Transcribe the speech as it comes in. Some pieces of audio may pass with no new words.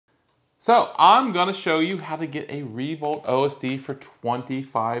So I'm gonna show you how to get a RevoltOSD for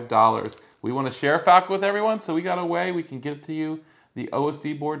 $25. We wanna share Falco with everyone, so we got a way we can get it to you, the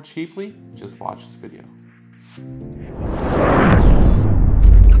OSD board, cheaply. Just watch this video.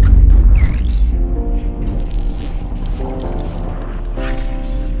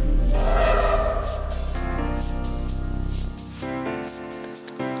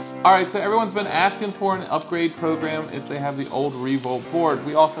 All right, so everyone's been asking for an upgrade program if they have the old Revolt board.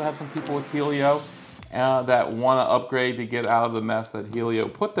 We also have some people with Helio that want to upgrade to get out of the mess that Helio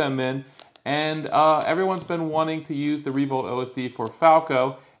put them in. And everyone's been wanting to use the RevoltOSD for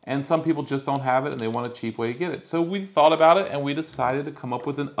Falco, and some people just don't have it and they want a cheap way to get it. So we thought about it and we decided to come up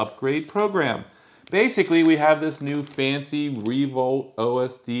with an upgrade program. Basically, we have this new fancy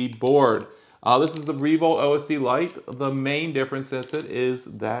RevoltOSD board. This is the RevoltOSD Lite. The main difference with it is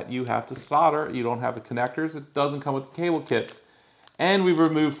that you have to solder. You don't have the connectors. It doesn't come with the cable kits. And we've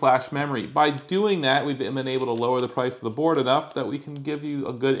removed flash memory. By doing that, we've been able to lower the price of the board enough that we can give you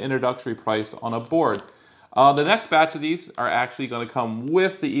a good introductory price on a board. The next batch of these are actually going to come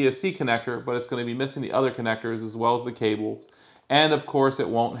with the ESC connector, but it's going to be missing the other connectors as well as the cable. And of course, it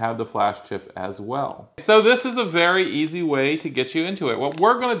won't have the flash chip as well. So this is a very easy way to get you into it. What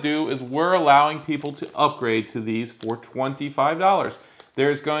we're gonna do is we're allowing people to upgrade to these for $25.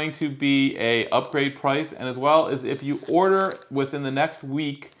 There's going to be a upgrade price, and as well as if you order within the next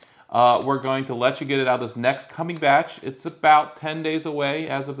week, we're going to let you get it out of this next coming batch. It's about 10 days away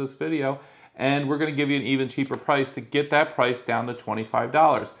as of this video, and we're gonna give you an even cheaper price to get that price down to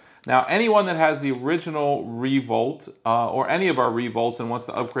 $25. Now, anyone that has the original Revolt or any of our Revolts and wants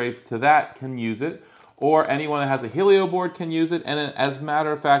to upgrade to that can use it, or anyone that has a Helio board can use it. And as a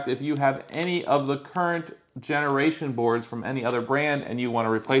matter of fact, if you have any of the current generation boards from any other brand and you want to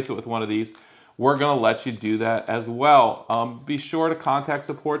replace it with one of these, we're going to let you do that as well. Be sure to contact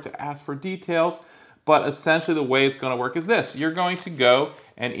support to ask for details, but essentially the way it's going to work is this. You're going to go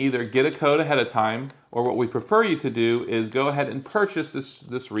and either get a code ahead of time, or what we prefer you to do is go ahead and purchase this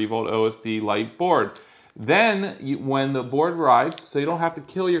RevoltOSD Lite board. Then when the board arrives, so you don't have to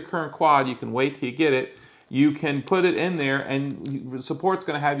kill your current quad, you can wait till you get it, you can put it in there and support's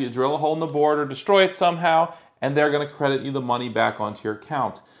gonna have you drill a hole in the board or destroy it somehow, and they're gonna credit you the money back onto your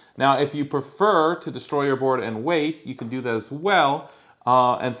account. Now, if you prefer to destroy your board and wait, you can do that as well.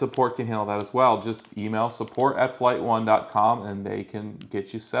 And support can handle that as well. Just email support@flightone.com and they can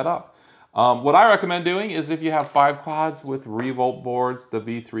get you set up. What I recommend doing is if you have 5 quads with Revolt boards, the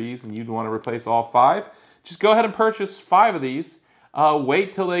V3s, and you'd want to replace all 5, just go ahead and purchase 5 of these. Wait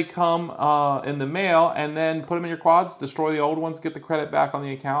till they come in the mail and then put them in your quads, destroy the old ones, get the credit back on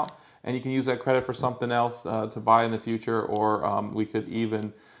the account, and you can use that credit for something else to buy in the future, or we could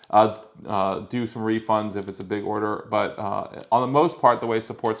even do some refunds if it's a big order. But on the most part, the way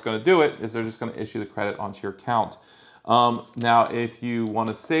support's going to do it is they're just going to issue the credit onto your account. Now, if you want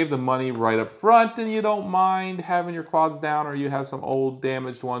to save the money right up front and you don't mind having your quads down, or you have some old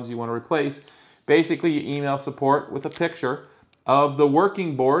damaged ones you want to replace, basically you email support with a picture of the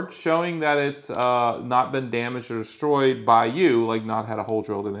working board showing that it's not been damaged or destroyed by you, like not had a hole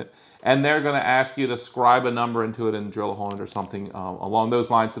drilled in it. And they're going to ask you to scribe a number into it and drill a hole in it or something along those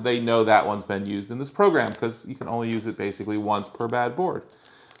lines, so they know that one's been used in this program, because you can only use it basically once per bad board.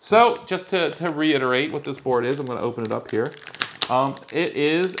 So just to reiterate what this board is, I'm going to open it up here. It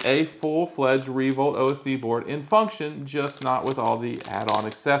is a full-fledged RevoltOSD board in function, just not with all the add-on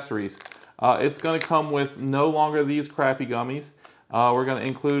accessories. It's going to come with no longer these crappy gummies. We're going to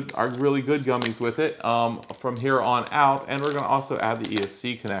include our really good gummies with it from here on out, and we're going to also add the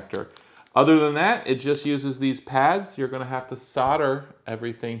ESC connector. Other than that, it just uses these pads. You're going to have to solder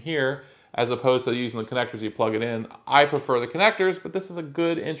everything here as opposed to using the connectors you plug it in. I prefer the connectors, but this is a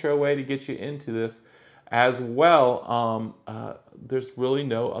good intro way to get you into this as well. There's really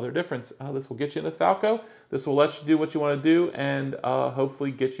no other difference. This will get you into Falco. This will let you do what you want to do, and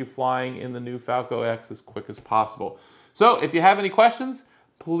hopefully get you flying in the new Falco X as quick as possible. So if you have any questions,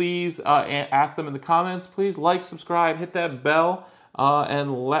 please ask them in the comments. Please like, subscribe, hit that bell,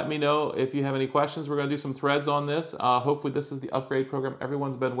 and let me know if you have any questions. We're going to do some threads on this. Hopefully this is the upgrade program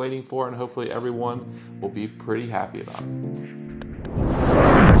everyone's been waiting for, and hopefully everyone will be pretty happy about it.